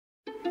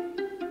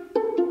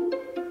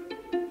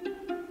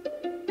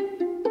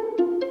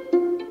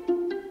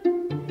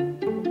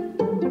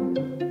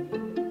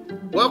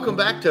welcome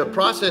back to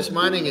Process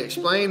Mining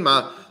Explained.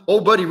 My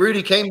old buddy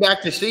Rudy came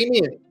back to see me.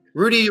 And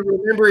Rudy, you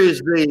remember, is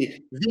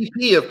the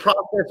VP of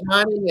Process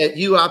Mining at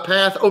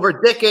UiPath, over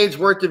decades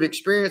worth of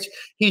experience.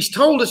 He's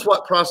told us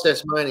what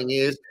process mining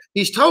is.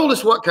 He's told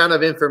us what kind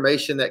of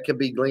information that can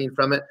be gleaned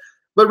from it.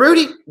 But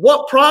Rudy,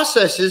 what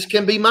processes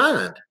can be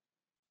mined?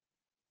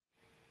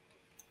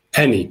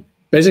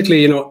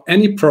 Basically,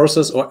 any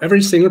process or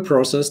every single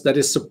process that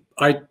is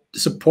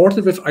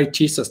supported with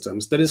IT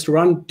systems, that is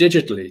run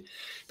digitally,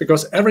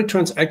 because every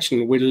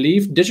transaction will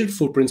leave digital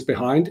footprints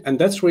behind, and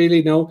that's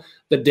really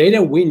the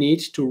data we need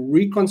to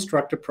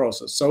reconstruct a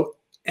process. So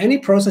any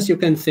process you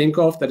can think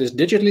of that is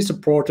digitally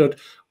supported,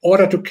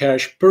 order to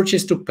cash,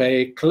 purchase to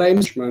pay,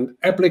 claims management,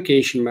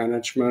 application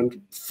management,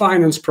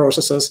 finance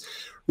processes,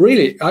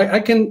 really, I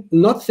can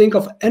not think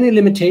of any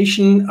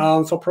limitation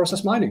for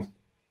process mining.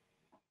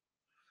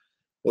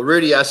 Well,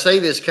 Rudy, I say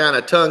this kind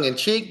of tongue in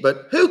cheek,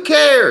 but who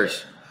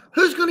cares?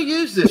 Who's going to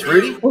use this,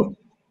 Rudy?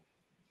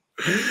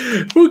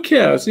 Who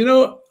cares?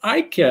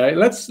 I care.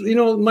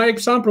 My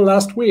example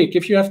last week,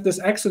 if you have this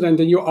accident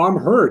and your arm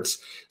hurts,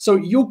 so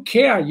you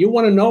care, you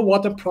want to know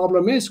what the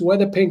problem is, where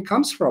the pain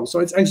comes from. So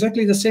it's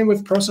exactly the same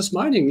with process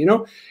mining.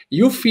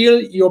 You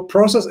feel your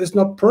process is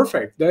not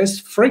perfect. There's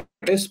friction,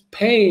 there's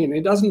pain,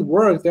 it doesn't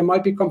work. There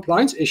might be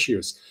compliance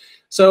issues.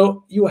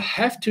 So you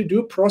have to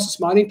do process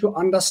mining to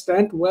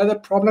understand where the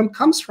problem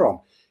comes from.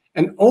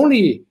 And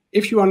only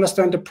if you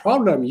understand the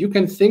problem, you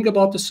can think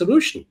about the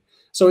solution.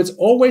 So it's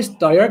always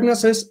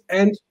diagnosis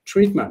and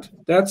treatment.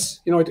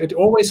 That's, it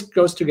always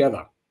goes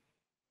together.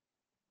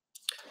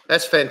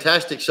 That's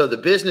fantastic. So the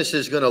business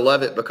is going to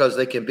love it because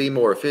they can be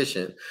more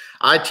efficient.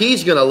 IT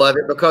is going to love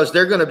it because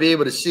they're going to be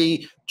able to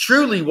see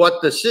truly what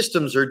the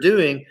systems are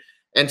doing.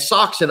 And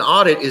SOX and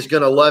audit is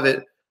going to love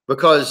it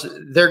because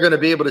they're going to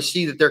be able to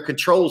see that their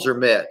controls are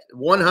met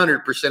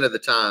 100% of the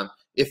time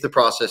if the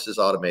process is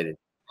automated.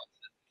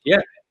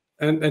 Yeah.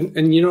 And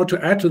to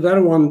add to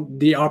that one,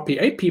 the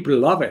RPA people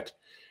love it.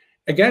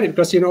 Again,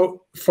 because,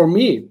 for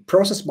me,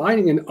 process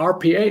mining and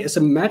RPA is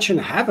a match in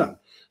heaven.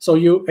 So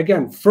you,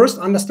 again, first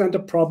understand the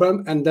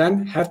problem and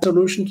then have the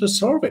solution to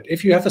solve it.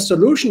 If you have a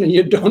solution and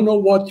you don't know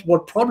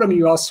what problem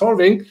you are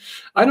solving,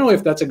 I don't know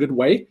if that's a good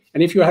way.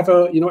 And if you have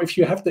if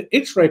you have the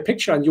X-ray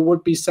picture and you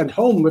would be sent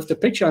home with the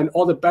picture and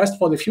all the best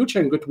for the future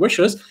and good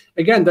wishes,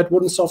 again, that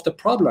wouldn't solve the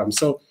problem.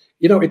 So,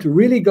 it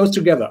really goes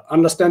together.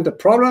 Understand the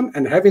problem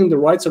and having the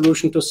right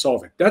solution to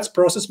solve it. That's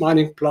process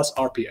mining plus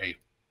RPA.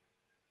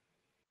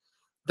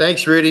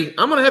 Thanks, Rudy.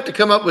 I'm going to have to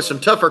come up with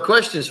some tougher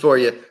questions for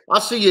you.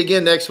 I'll see you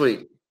again next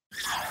week.